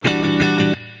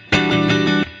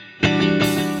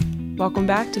Welcome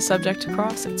back to Subject to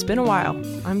Cross. It's been a while.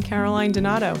 I'm Caroline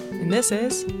Donato, and this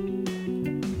is...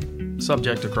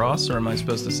 Subject to Cross, or am I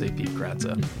supposed to say Pete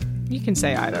Kratza? You can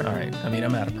say either. All right. I mean,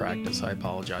 I'm out of practice. I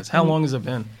apologize. How long has it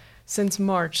been? Since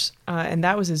March, and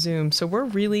that was a Zoom, so we're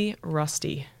really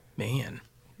rusty. Man.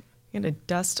 I'm going to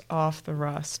dust off the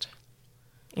rust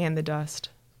and the dust.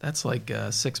 That's like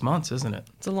 6 months, isn't it?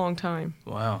 It's a long time.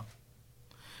 Wow.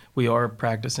 We are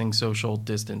practicing social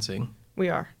distancing. We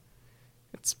are.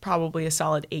 It's probably a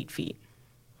solid 8 feet.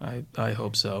 I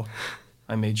hope so.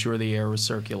 I made sure the air was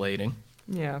circulating.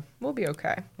 Yeah, we'll be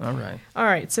okay. All right. All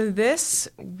right, so this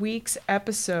week's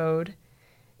episode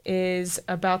is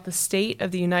about the state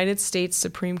of the United States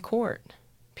Supreme Court.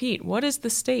 Pete, what is the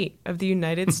state of the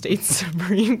United States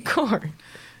Supreme Court?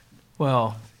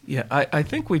 Well, yeah, I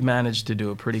think we've managed to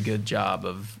do a pretty good job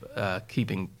of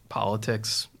keeping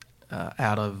politics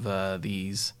out of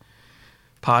these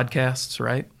podcasts,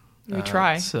 right? We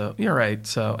try. So you're right.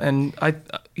 So, and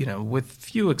with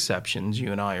few exceptions,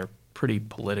 you and I are pretty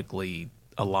politically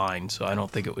aligned. So I don't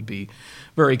think it would be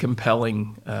very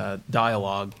compelling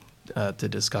dialogue to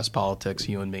discuss politics,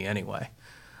 you and me, anyway.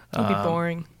 It'd be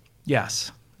boring.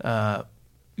 Yes, but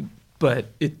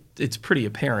it's pretty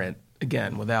apparent,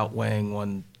 again, without weighing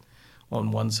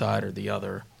on one side or the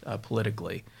other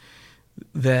politically,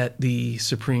 that the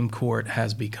Supreme Court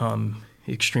has become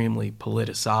extremely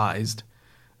politicized.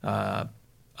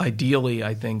 Ideally,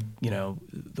 I think,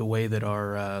 the way that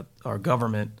our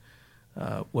government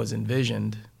was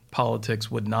envisioned, politics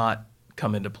would not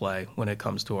come into play when it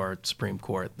comes to our Supreme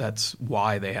Court. That's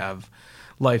why they have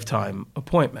lifetime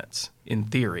appointments, in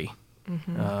theory.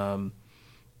 Mm-hmm.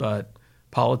 But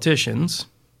politicians,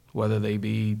 whether they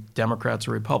be Democrats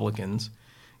or Republicans,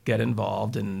 get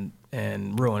involved and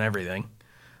ruin everything.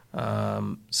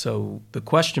 So the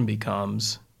question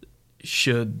becomes,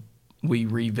 should we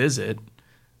revisit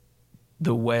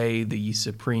the way the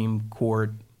Supreme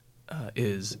Court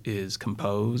is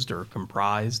composed or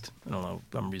comprised? I don't know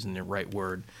if I'm using the right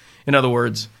word. In other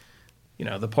words,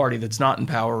 the party that's not in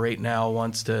power right now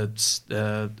wants to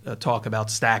talk about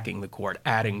stacking the court,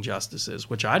 adding justices,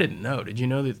 which I didn't know. Did you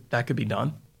know that could be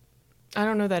done? I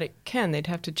don't know that it can. They'd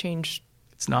have to change.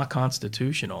 It's not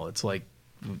constitutional. It's like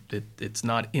it's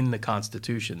not in the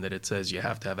Constitution that it says you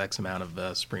have to have X amount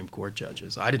of Supreme Court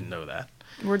judges. I didn't know that.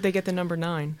 Where'd they get the number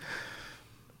 9?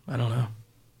 I don't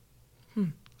know.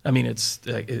 I mean,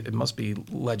 it must be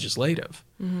legislative.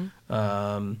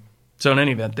 Mm-hmm. So in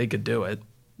any event, they could do it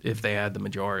if they had the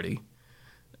majority.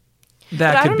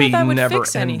 That could be never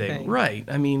ending. Right.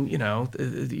 I mean, you're going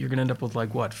to end up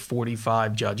with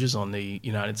 45 judges on the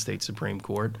United States Supreme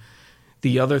Court.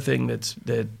 The other thing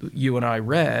that you and I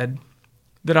read,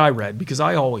 because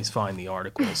I always find the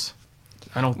articles.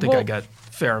 I don't think I got a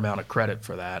fair amount of credit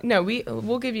for that. No,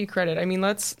 we'll give you credit. I mean,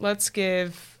 let's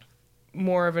give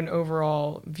more of an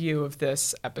overall view of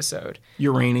this episode.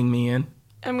 You're reining me in?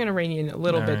 I'm going to rein you in a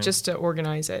little bit just to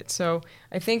organize it. So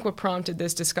I think what prompted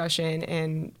this discussion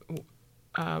and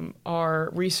our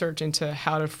research into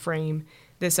how to frame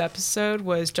this episode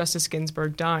was Justice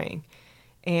Ginsburg dying.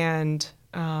 And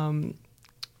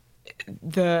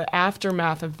the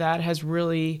aftermath of that has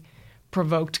really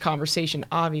provoked conversation,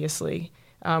 obviously.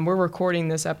 We're recording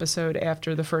this episode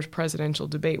after the first presidential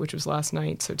debate, which was last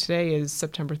night. So today is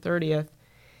September 30th.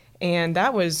 And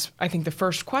that was, I think, the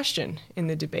first question in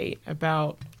the debate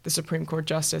about the Supreme Court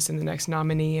justice and the next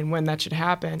nominee and when that should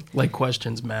happen. Like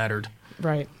questions mattered.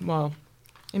 Right. Well,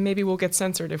 and maybe we'll get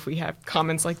censored if we have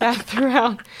comments like that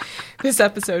throughout this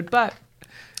episode. But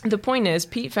the point is,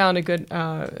 Pete found a good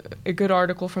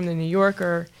article from the New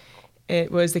Yorker.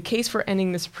 It was The Case for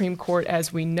Ending the Supreme Court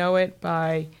as We Know It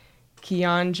by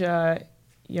Keonja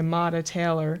Yamada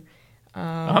Taylor.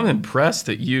 I'm impressed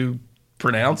that you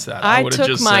pronounced that. I took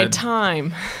just my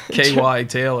time. K.Y.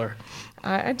 Taylor.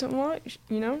 I don't want,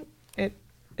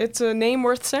 it's a name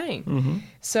worth saying. Mm-hmm.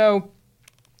 So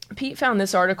Pete found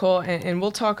this article, and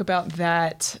we'll talk about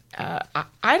that.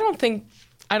 I don't think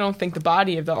the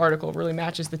body of the article really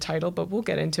matches the title, but we'll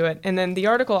get into it. And then the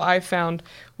article I found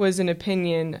was an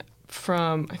opinion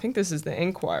from, I think this is the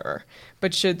Inquirer,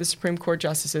 but should the Supreme Court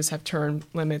justices have term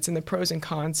limits and the pros and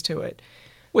cons to it.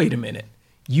 Wait a minute.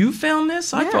 You found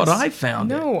this? Yes. I thought I found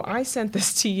it. No, I sent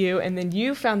this to you, and then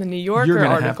you found the New Yorker article. You're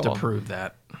going to have to prove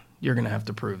that. You're going to have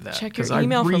to prove that. Check your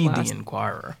email from last. Because I read the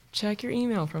Inquirer. Check your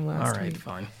email from last All right, week.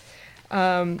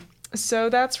 fine. So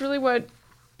that's really what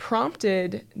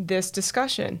prompted this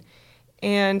discussion.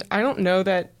 And I don't know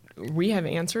that we have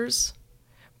answers,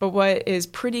 but what is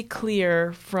pretty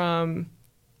clear from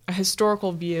a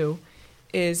historical view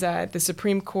is that the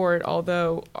Supreme Court,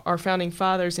 although our founding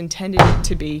fathers intended it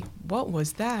to be, what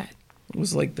was that? It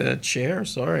was like the chair,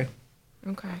 sorry.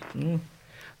 Okay.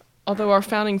 Although our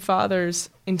founding fathers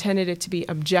intended it to be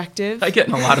objective. I get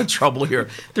in a lot of trouble here.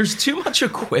 There's too much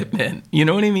equipment, you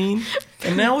know what I mean?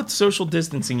 And now with social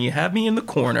distancing, you have me in the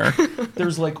corner.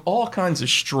 There's like all kinds of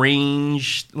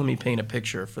strange, let me paint a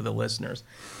picture for the listeners.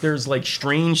 There's like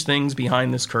strange things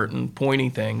behind this curtain, pointy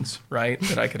things, right,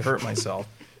 that I could hurt myself.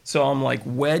 So I'm like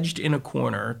wedged in a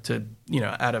corner to,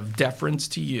 out of deference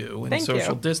to you and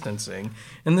social distancing.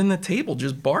 And then the table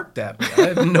just barked at me. I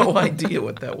have no idea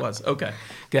what that was. Okay.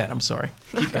 Go ahead. I'm sorry.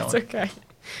 Keep going. That's okay.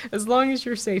 As long as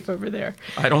you're safe over there.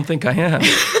 I don't think I am.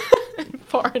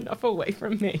 Far enough away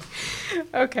from me.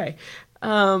 Okay.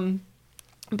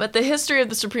 But the history of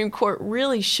the Supreme Court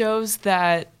really shows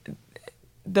that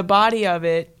the body of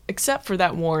it, except for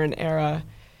that Warren era,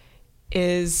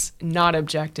 is not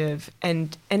objective,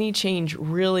 and any change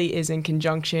really is in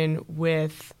conjunction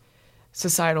with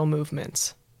societal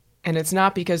movements. And it's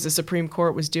not because the Supreme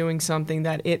Court was doing something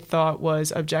that it thought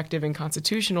was objective and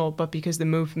constitutional, but because the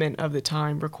movement of the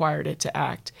time required it to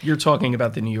act. You're talking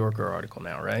about the New Yorker article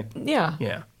now, right? Yeah.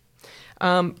 Yeah.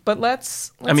 But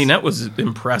let's... I mean, that was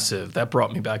impressive. That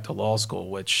brought me back to law school,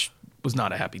 which was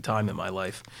not a happy time in my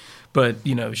life. But,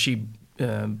 she...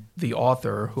 the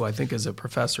author, who I think is a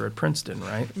professor at Princeton,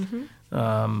 right,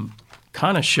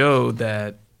 kind of showed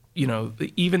that,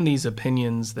 even these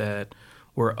opinions that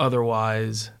were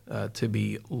otherwise to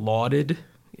be lauded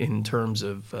in terms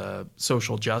of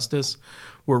social justice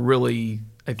were really,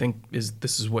 I think,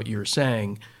 this is what you're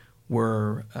saying,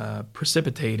 were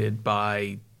precipitated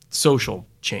by social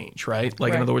change, right?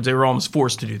 Like, in other words, they were almost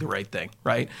forced to do the right thing,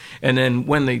 right? And then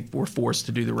when they were forced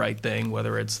to do the right thing,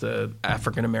 whether it's the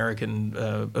African-American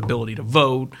ability to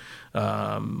vote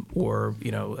or,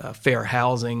 fair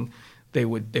housing, they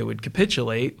would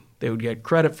capitulate, they would get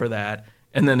credit for that,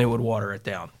 and then they would water it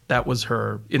down. That was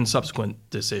her, in subsequent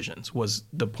decisions, was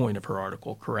the point of her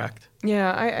article, correct?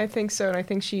 Yeah, I think so. And I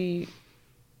think she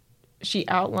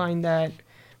outlined that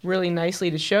really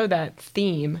nicely to show that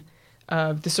theme.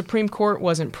 The Supreme Court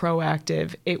wasn't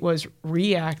proactive. It was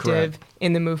reactive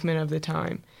in the movement of the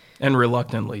time. And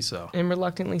reluctantly so.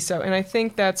 And I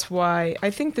think that's why I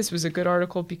think this was a good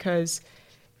article, because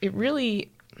it really,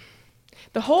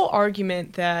 the whole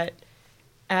argument that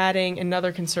adding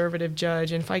another conservative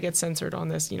judge, and if I get censored on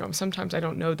this, sometimes I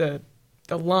don't know the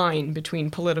line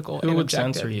between political and objective. Who would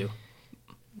censor you?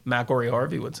 McElroy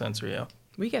Harvey would censor you.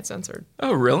 We get censored.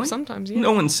 Oh, really? Sometimes, yeah.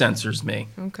 No one censors me.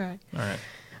 Okay. All right.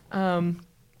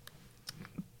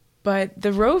 But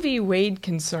the Roe v. Wade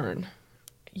concern,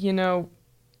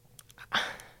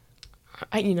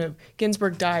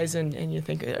 Ginsburg dies, and you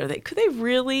think, could they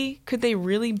really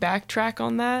backtrack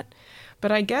on that?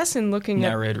 But I guess in looking at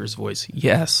narrator's voice,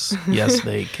 yes,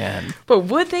 they can. But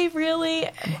would they really?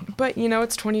 But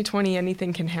it's 2020,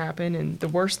 anything can happen, and the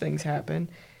worst things happen.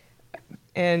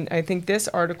 And I think this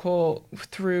article,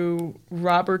 through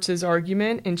Roberts'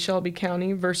 argument in Shelby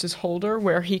County versus Holder,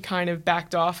 where he kind of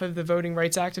backed off of the Voting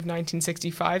Rights Act of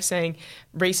 1965, saying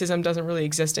racism doesn't really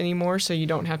exist anymore, so you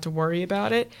don't have to worry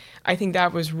about it. I think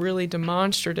that was really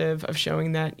demonstrative of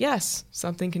showing that, yes,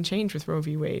 something can change with Roe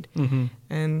v. Wade. Mm-hmm.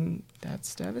 And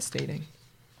that's devastating.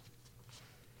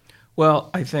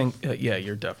 Well, I think,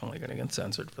 you're definitely going to get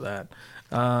censored for that.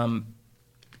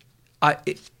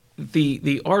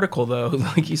 The article, though,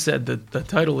 like you said, the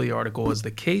title of the article is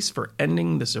 "The Case for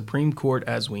Ending the Supreme Court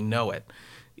as We Know It."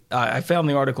 I found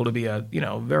the article to be a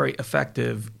very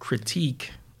effective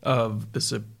critique of the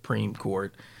Supreme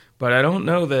Court, but I don't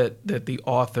know that the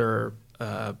author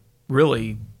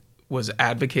really was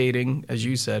advocating, as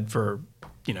you said, for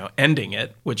ending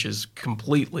it, which is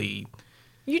completely.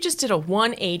 You just did a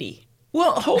 180.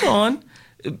 Well, hold on.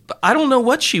 I don't know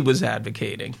what she was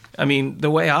advocating. I mean, the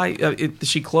way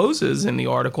she closes in the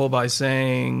article by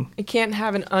saying... It can't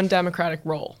have an undemocratic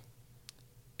role.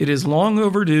 It is long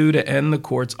overdue to end the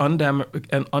court's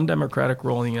undemocratic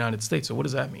role in the United States. So what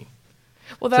does that mean?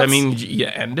 Well, does that mean you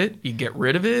end it? You get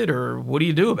rid of it? Or what do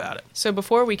you do about it? So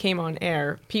before we came on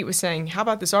air, Pete was saying, how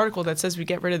about this article that says we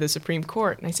get rid of the Supreme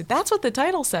Court? And I said, that's what the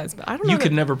title says, but I don't know. You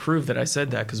could never prove that I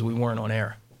said that because we weren't on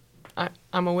air.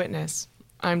 I'm a witness.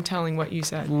 I'm telling what you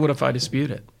said. What if I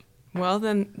dispute it? Well,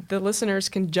 then the listeners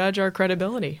can judge our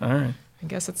credibility. All right. I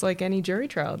guess it's like any jury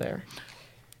trial there,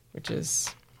 which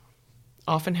is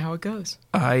often how it goes.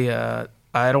 I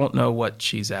don't know what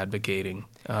she's advocating,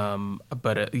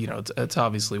 but it's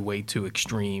obviously way too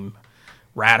extreme,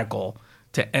 radical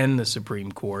to end the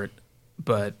Supreme Court.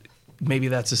 But maybe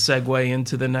that's a segue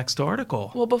into the next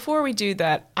article. Well, before we do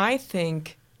that, I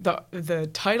think the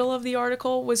title of the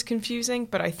article was confusing,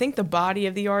 but I think the body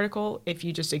of the article, if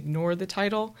you just ignore the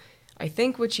title, I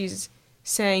think what she's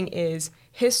saying is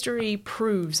history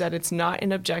proves that it's not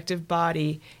an objective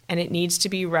body and it needs to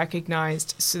be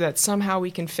recognized so that somehow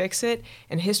we can fix it.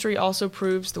 And history also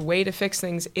proves the way to fix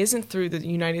things isn't through the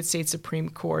United States Supreme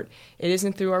Court. It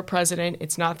isn't through our president.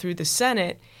 It's not through the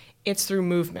Senate. It's through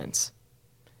movements.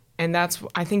 And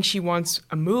I think she wants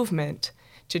a movement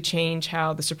to change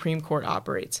how the Supreme Court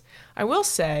operates. I will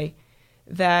say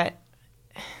that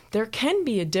there can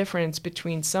be a difference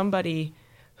between somebody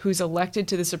who's elected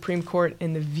to the Supreme Court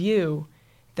and the view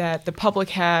that the public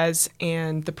has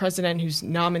and the president who's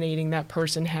nominating that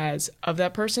person has of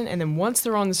that person. And then once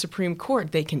they're on the Supreme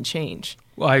Court, they can change.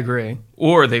 Well, I agree.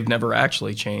 Or they've never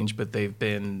actually changed, but they've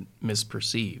been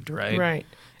misperceived, right? Right.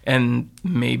 And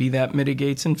maybe that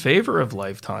mitigates in favor of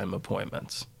lifetime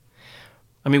appointments.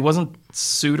 I mean, wasn't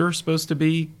Souter supposed to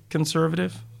be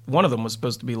conservative? One of them was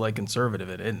supposed to be like conservative.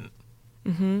 It didn't.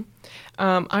 Mm-hmm.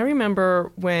 I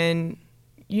remember when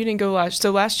you didn't go last.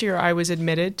 So last year I was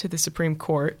admitted to the Supreme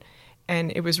Court,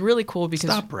 and it was really cool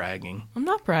because... Stop bragging. I'm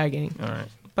not bragging. All right.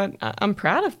 But I'm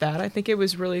proud of that. I think it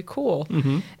was really cool.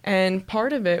 Mm-hmm. And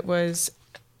part of it was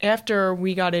after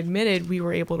we got admitted, we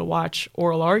were able to watch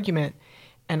oral argument.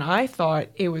 And I thought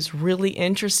it was really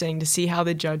interesting to see how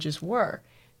the judges were.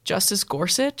 Justice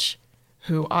Gorsuch,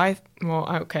 who I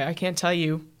can't tell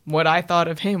you what I thought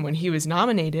of him when he was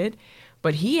nominated,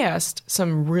 but he asked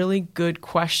some really good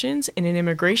questions in an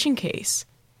immigration case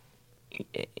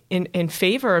in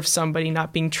favor of somebody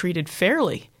not being treated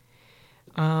fairly.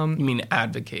 You mean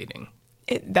advocating?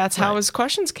 That's how his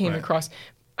questions came Right. across.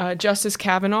 Justice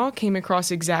Kavanaugh came across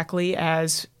exactly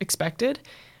as expected.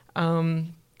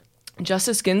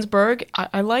 Justice Ginsburg,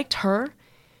 I liked her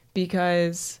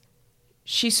because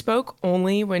she spoke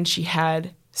only when she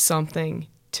had something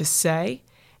to say,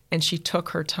 and she took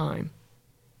her time.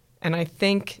 And I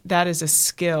think that is a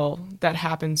skill that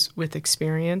happens with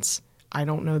experience. I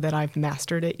don't know that I've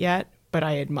mastered it yet, but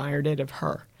I admired it of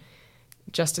her.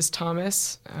 Justice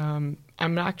Thomas, I'm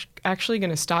not actually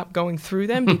going to stop going through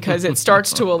them because it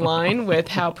starts to align with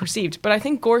how perceived. But I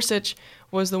think Gorsuch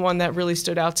was the one that really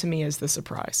stood out to me as the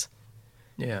surprise.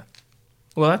 Yeah.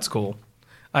 Well, that's cool.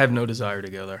 I have no desire to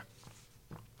go there.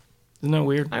 Isn't that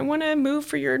weird? I want to move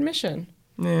for your admission.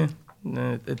 Yeah.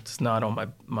 No, it's not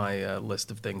on my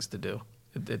list of things to do.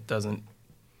 It doesn't.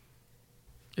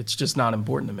 It's just not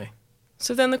important to me.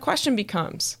 So then the question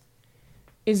becomes: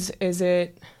 Is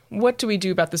it? What do we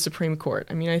do about the Supreme Court?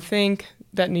 I mean, I think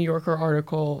that New Yorker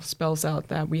article spells out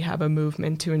that we have a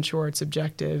movement to ensure its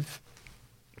objectiveness.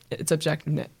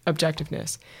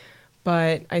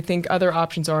 But I think other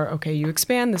options are, okay, you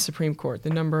expand the Supreme Court,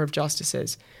 the number of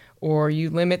justices, or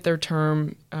you limit their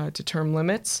term to term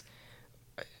limits.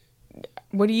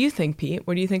 What do you think, Pete?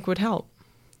 What do you think would help?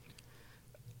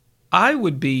 I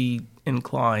would be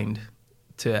inclined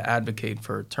to advocate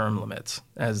for term limits,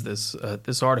 as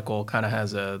this article kind of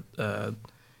has a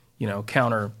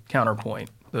counterpoint.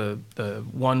 The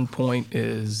one point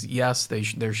is yes,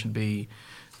 there should be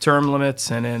term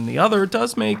limits, and then the other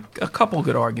does make a couple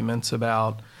good arguments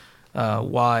about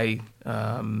why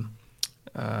term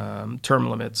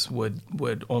limits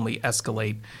would only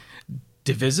escalate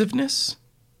divisiveness.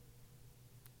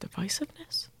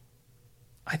 Divisiveness?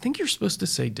 I think you're supposed to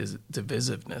say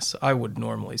divisiveness. I would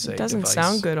normally say it doesn't device.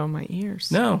 sound good on my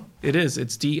ears. No, it is.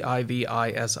 It's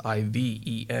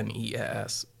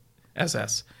divisiveness.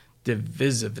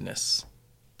 Divisiveness.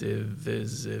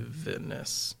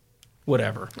 Divisiveness.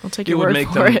 Whatever. I'll take your word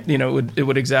for it. It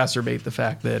would exacerbate the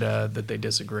fact that they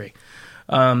disagree.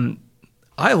 I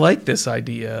like this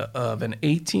idea of an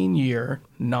 18-year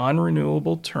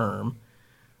non-renewable term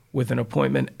with an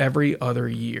appointment every other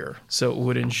year. So it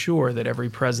would ensure that every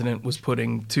president was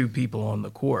putting two people on the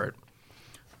court.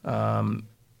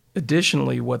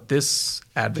 Additionally, what this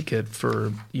advocate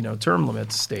for term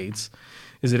limits states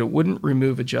is that it wouldn't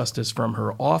remove a justice from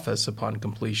her office upon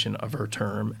completion of her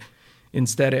term.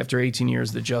 Instead, after 18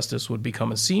 years, the justice would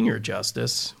become a senior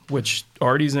justice, which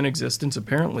already is in existence.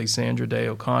 Apparently, Sandra Day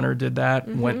O'Connor did that,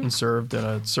 went and served in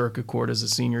a circuit court as a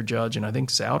senior judge, and I think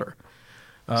Souter,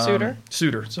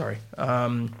 sorry.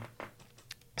 I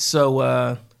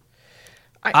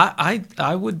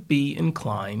would be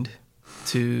inclined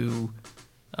to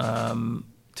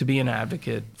be an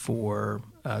advocate for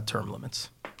term limits.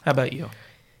 How about you?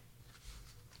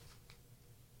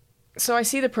 So I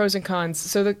see the pros and cons.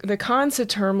 So the cons to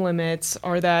term limits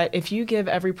are that if you give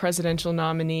every presidential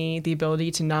nominee the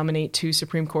ability to nominate two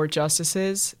Supreme Court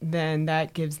justices, then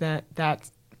that gives that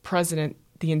president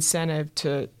the incentive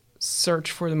to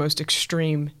search for the most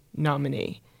extreme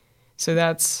nominee. So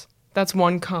that's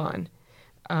one con.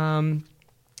 And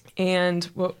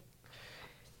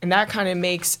that kind of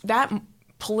makes that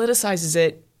politicizes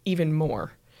it even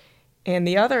more. And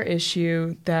the other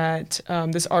issue that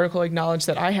this article acknowledged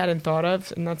that I hadn't thought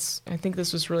of, and I think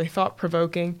this was really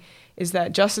thought-provoking, is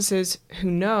that justices who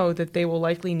know that they will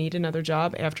likely need another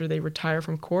job after they retire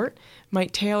from court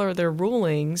might tailor their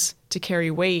rulings to carry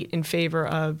weight in favor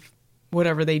of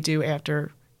whatever they do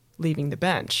after leaving the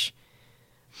bench.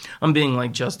 I'm being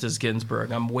like Justice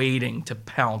Ginsburg. I'm waiting to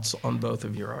pounce on both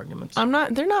of your arguments.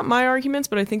 They're not my arguments,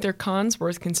 but I think they're cons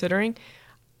worth considering.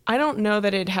 I don't know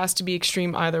that it has to be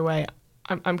extreme either way.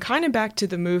 I'm kind of back to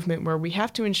the movement where we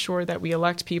have to ensure that we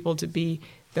elect people to be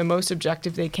the most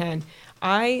objective they can.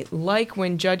 I like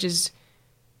when judges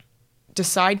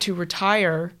decide to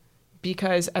retire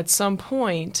because at some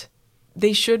point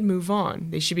they should move on.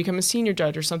 They should become a senior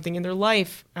judge or something in their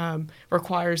life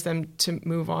requires them to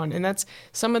move on. And that's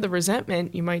some of the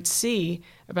resentment you might see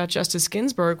about Justice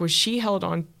Ginsburg was she held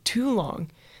on too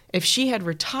long. If she had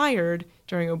retired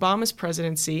during Obama's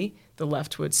presidency, the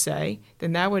left would say,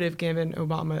 then that would have given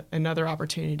Obama another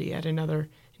opportunity at another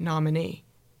nominee.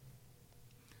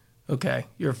 Okay,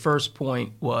 your first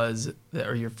point was that,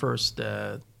 or your first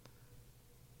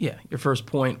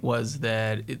point was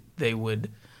that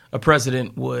a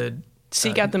president would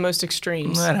seek out the most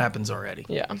extremes. That happens already.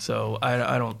 Yeah. So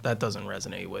I don't. That doesn't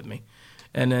resonate with me.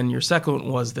 And then your second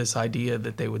was this idea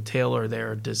that they would tailor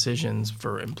their decisions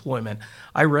for employment.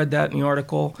 I read that in the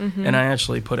article, and I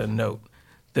actually put a note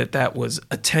that was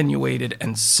attenuated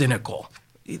and cynical.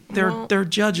 They're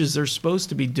judges. They're supposed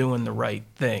to be doing the right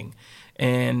thing.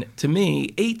 And to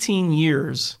me, 18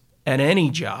 years at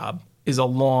any job is a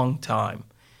long time.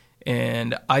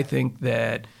 And I think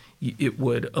that it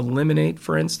would eliminate,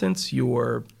 for instance,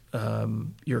 your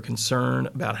concern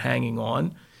about hanging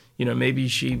on. You know, maybe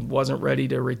she wasn't ready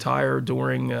to retire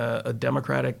during a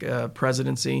Democratic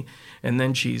presidency, and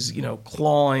then she's,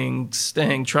 clawing,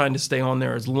 trying to stay on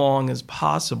there as long as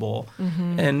possible.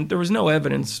 Mm-hmm. And there was no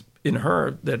evidence in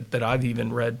her that I've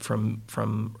even read from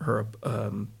her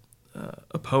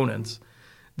opponents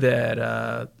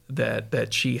that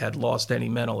she had lost any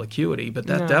mental acuity. But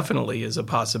that definitely is a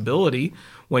possibility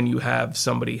when you have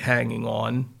somebody hanging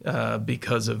on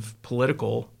because of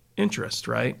political interest,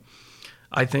 right?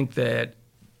 I think that,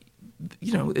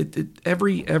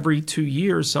 every 2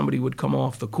 years somebody would come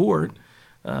off the court.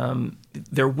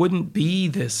 There wouldn't be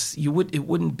this. It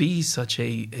wouldn't be such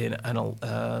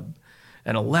an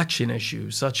election issue,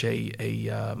 such like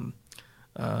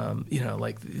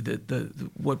the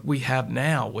what we have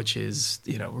now, which is,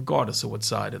 regardless of what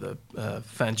side of the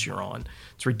fence you're on,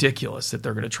 it's ridiculous that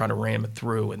they're going to try to ram it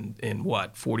through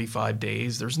in 45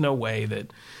 days. There's no way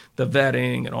that the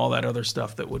vetting and all that other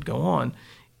stuff that would go on,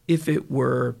 if it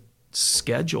were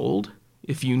scheduled,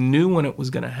 if you knew when it was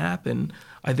going to happen,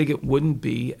 I think it wouldn't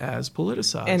be as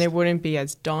politicized. And it wouldn't be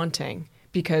as daunting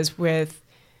because with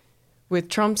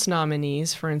Trump's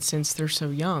nominees, for instance, they're so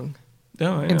young. Oh, I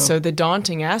know. And so the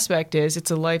daunting aspect is it's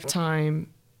a lifetime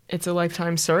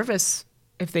service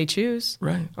if they choose.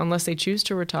 Right. Unless they choose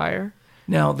to retire.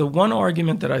 Now, the one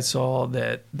argument that I saw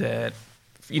that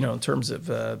in terms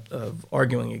of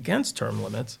arguing against term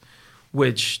limits,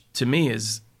 which to me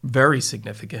is very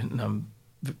significant, and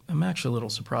I'm actually a little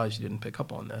surprised you didn't pick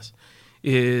up on this,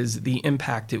 is the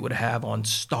impact it would have on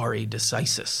stare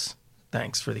decisis.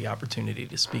 Thanks for the opportunity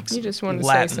to speak some Latin. You just wanted to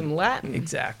say some Latin.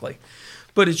 Exactly.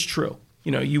 But it's true.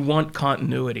 You want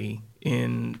continuity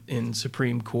in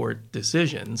Supreme Court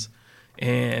decisions,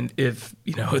 and if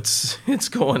it's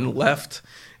going left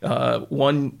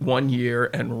one year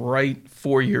and right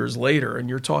 4 years later, and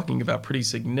you're talking about pretty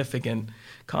significant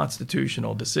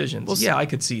constitutional decisions. Well, I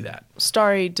could see that.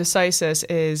 Stare decisis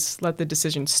is let the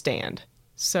decision stand.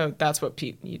 So that's what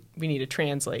we need to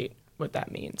translate what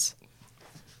that means.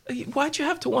 Why'd you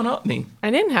have to one-up me?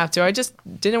 I didn't have to. I just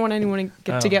didn't want anyone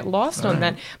to get lost on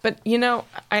that. But,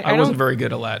 I wasn't very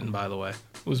good at Latin, by the way.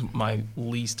 It was my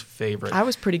least favorite. I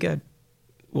was pretty good.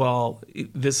 Well,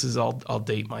 I'll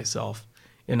date myself.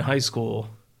 In high school,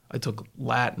 I took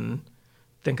Latin.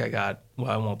 I think I got,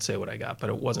 I won't say what I got, but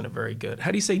it wasn't a very good.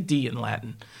 How do you say D in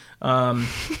Latin? And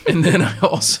then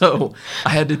I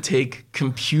had to take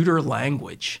computer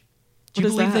language. Do you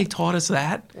believe they taught us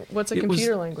that? What's a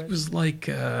computer language? It was like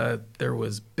there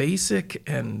was BASIC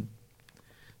and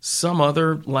some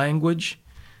other language.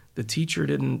 The teacher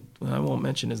I won't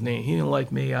mention his name. He didn't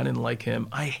like me. I didn't like him.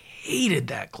 I hated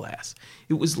that class.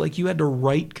 It was like you had to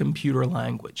write computer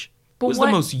language. It was the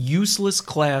most useless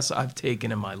class I've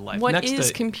taken in my life. What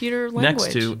is computer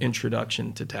language? Next to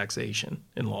Introduction to Taxation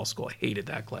in law school. I hated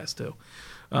that class too.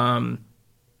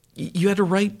 You had to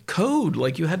write code.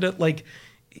 Like you had to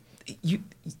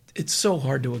it's so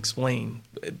hard to explain,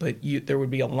 but there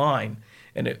would be a line,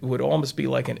 And it would almost be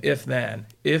like an if-then.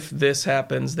 If this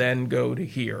happens, then go to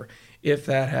here. If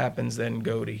that happens, then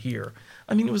go to here.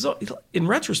 I mean, it was, in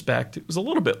retrospect, it was a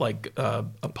little bit like a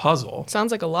puzzle.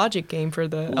 Sounds like a logic game for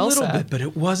the LSAT. A little bit, but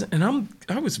it wasn't. And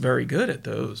I was very good at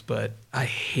those, but I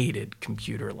hated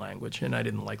computer language, and I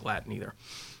didn't like Latin either.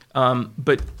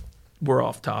 But we're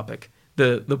off topic.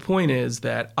 The point is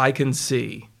that I can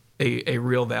see a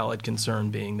real valid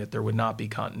concern being that there would not be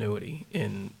continuity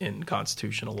in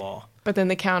constitutional law. But then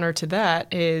the counter to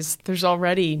that is there's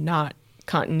already not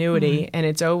continuity, and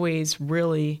it's always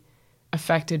really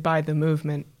affected by the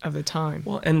movement of the time.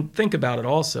 Well, and think about it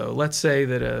also. Let's say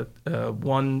that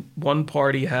one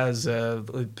party has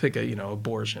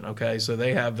abortion. Okay, so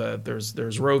they have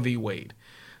there's Roe v. Wade.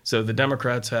 So the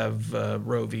Democrats have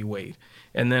Roe v. Wade,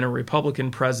 and then a Republican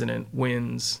president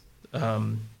wins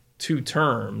 2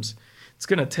 terms. It's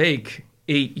going to take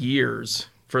 8 years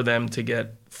for them to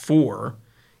get 4.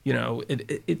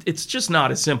 It's just not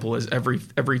as simple as every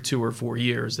 2 or 4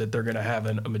 years that they're going to have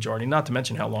a majority. Not to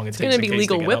mention how long it takes. It's going to be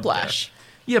legal whiplash.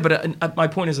 Yeah, but my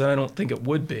point is that I don't think it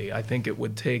would be. I think it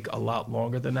would take a lot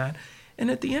longer than that.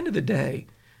 And at the end of the day,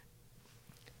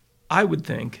 I would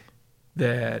think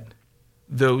that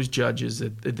those judges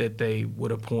that they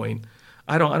would appoint,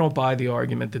 I don't buy the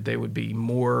argument that they would be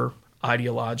more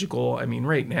ideological. I mean,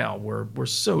 right now we're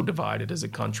so divided as a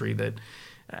country that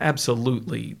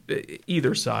absolutely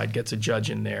either side gets a judge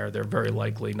in there, they're very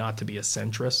likely not to be a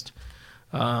centrist.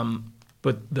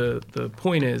 But the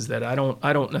point is that I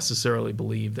don't necessarily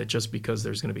believe that just because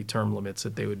there's going to be term limits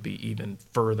that they would be even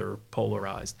further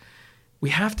polarized. We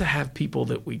have to have people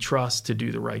that we trust to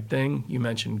do the right thing. You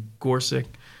mentioned Gorsuch.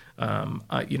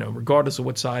 Regardless of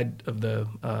what side of the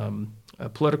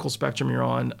political spectrum you're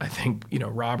on, I think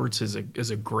Roberts is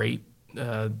a great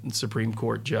Supreme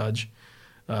Court judge.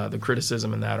 The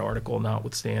criticism in that article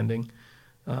notwithstanding,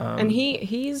 and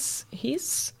he's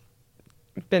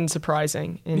been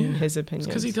surprising in his opinions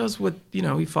because he does what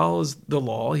he follows the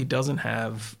law. He doesn't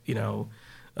have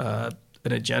an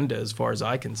agenda as far as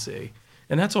I can see,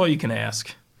 and that's all you can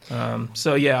ask.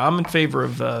 So yeah, I'm in favor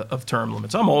of term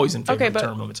limits. I'm always in favor of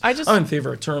term limits. I'm in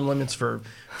favor of term limits for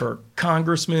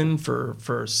congressmen,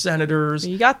 for senators.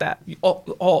 You got that?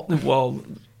 Well,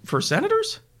 for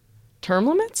senators, term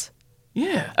limits.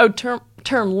 Yeah. Oh,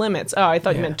 term limits. Oh, I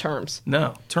thought you meant terms.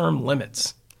 No, term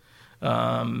limits.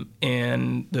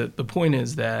 And the point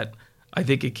is that I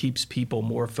think it keeps people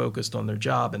more focused on their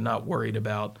job and not worried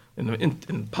about in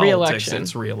politics re-election.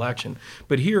 It's re-election.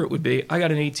 But here it would be, I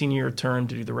got an 18-year term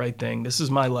to do the right thing. This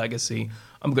is my legacy.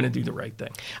 I'm going to do the right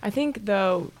thing. I think,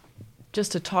 though,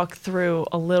 just to talk through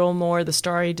a little more the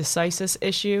stare decisis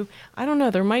issue, I don't know,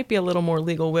 there might be a little more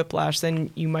legal whiplash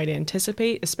than you might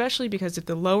anticipate, especially because if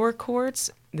the lower courts,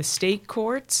 the state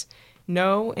courts,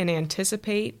 know and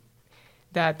anticipate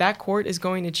that court is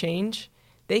going to change,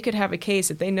 they could have a case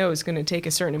that they know is going to take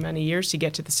a certain amount of years to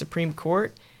get to the Supreme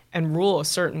Court and rule a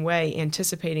certain way,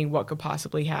 anticipating what could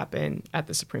possibly happen at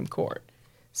the Supreme Court.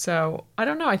 So I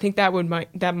don't know. I think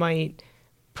that might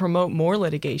promote more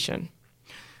litigation.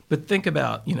 But think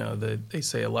about, they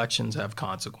say elections have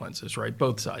consequences, right?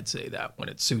 Both sides say that when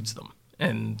it suits them.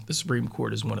 And the Supreme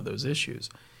Court is one of those issues.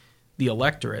 The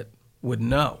electorate would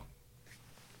know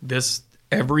this.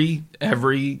 Every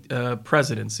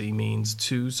presidency means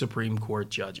 2 Supreme Court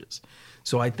judges.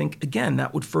 So I think, again,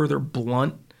 that would further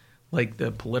blunt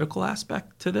the political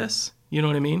aspect to this. You know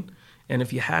what I mean? And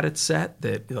if you had it set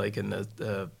that in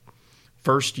the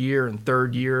first year and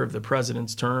third year of the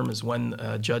president's term is when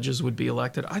judges would be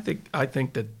elected, I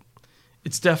think that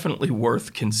it's definitely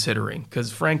worth considering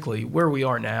because, frankly, where we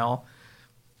are now,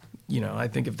 I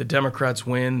think if the Democrats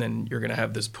win, then you're going to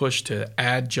have this push to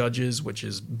add judges, which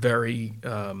is very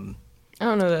I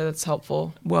don't know that that's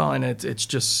helpful. Well, and it's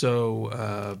just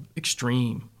so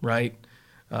extreme, right?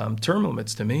 Term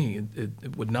limits, to me,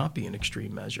 it would not be an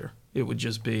extreme measure. It would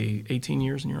just be 18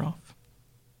 years and you're off.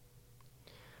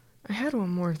 I had one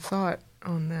more thought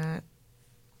on that,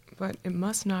 but it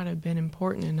must not have been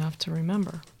important enough to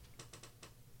remember.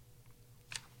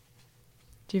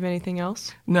 Do you have anything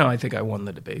else? No, I think I won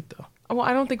the debate, though. Well,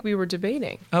 I don't think we were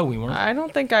debating. Oh, we weren't? I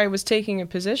don't think I was taking a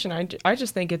position. I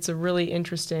just think it's a really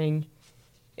interesting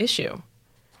issue.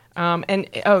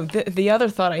 The other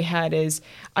thought I had is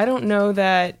I don't know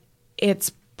that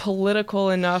it's political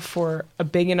enough for a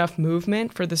big enough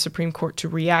movement for the Supreme Court to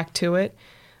react to it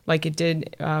like it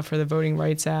did for the Voting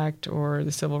Rights Act or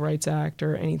the Civil Rights Act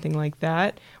or anything like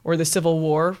that, or the Civil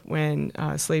War when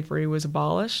slavery was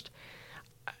abolished.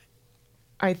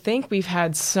 I think we've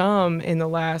had some in the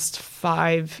last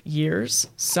 5 years,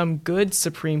 some good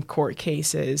Supreme Court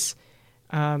cases,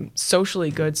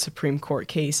 socially good Supreme Court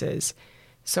cases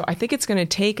So I think it's going to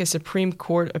take a Supreme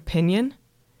Court opinion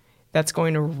that's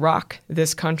going to rock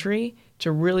this country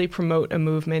to really promote a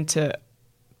movement to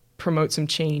promote some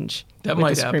change. That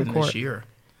might happen this year,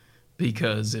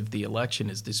 because if the election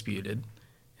is disputed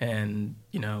and,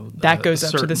 that goes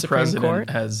up to the Supreme Court, president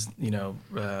has,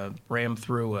 rammed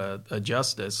through a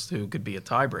justice who could be a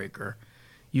tiebreaker.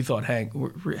 You thought,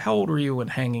 how old were you when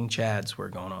hanging chads were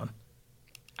going on?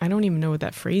 I don't even know what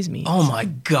that phrase means. Oh my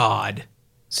God.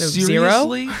 So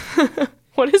seriously? 0?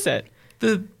 What is it?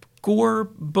 The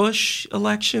Gore-Bush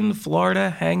election, Florida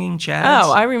hanging chads.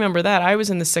 Oh, I remember that. I was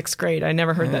in the 6th grade. I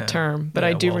never heard that term, but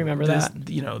I do remember that.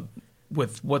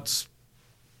 With what's,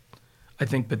 I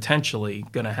think, potentially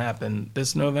going to happen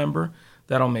this November,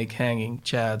 that'll make hanging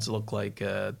chads look like,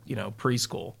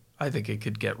 preschool. I think it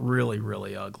could get really,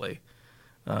 really ugly.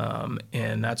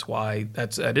 And that's why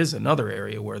that is another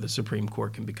area where the Supreme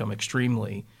Court can become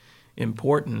extremely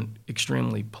important,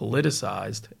 extremely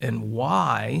politicized, and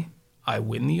why I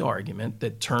win the argument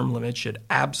that term limits should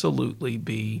absolutely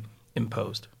be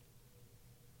imposed.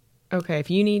 Okay, if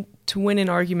you need to win an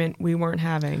argument we weren't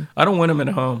having. I don't win them at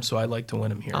home, so I like to win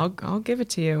them here. I'll give it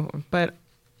to you. But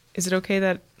is it okay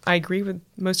that I agree with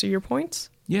most of your points?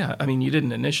 Yeah, I mean, you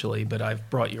didn't initially, but I've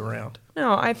brought you around.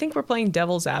 No, I think we're playing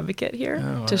devil's advocate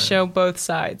here to show both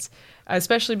sides,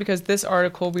 especially because this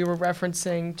article we were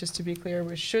referencing, just to be clear,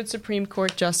 was should Supreme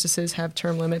Court justices have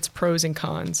term limits, pros and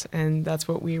cons, and that's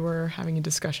what we were having a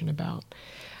discussion about.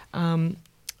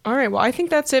 All right, well, I think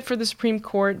that's it for the Supreme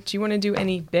Court. Do you want to do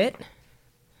any bit?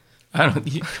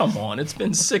 Come on, it's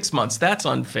been 6 months. That's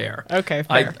unfair. Okay,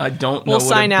 fair. I don't know we'll what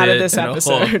sign a out bit of this and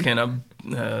episode. A hook and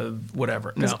a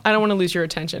whatever. No, I don't want to lose your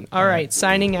attention. All right,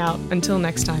 signing out. Until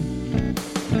next time.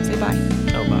 Say bye.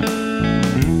 Oh, bye.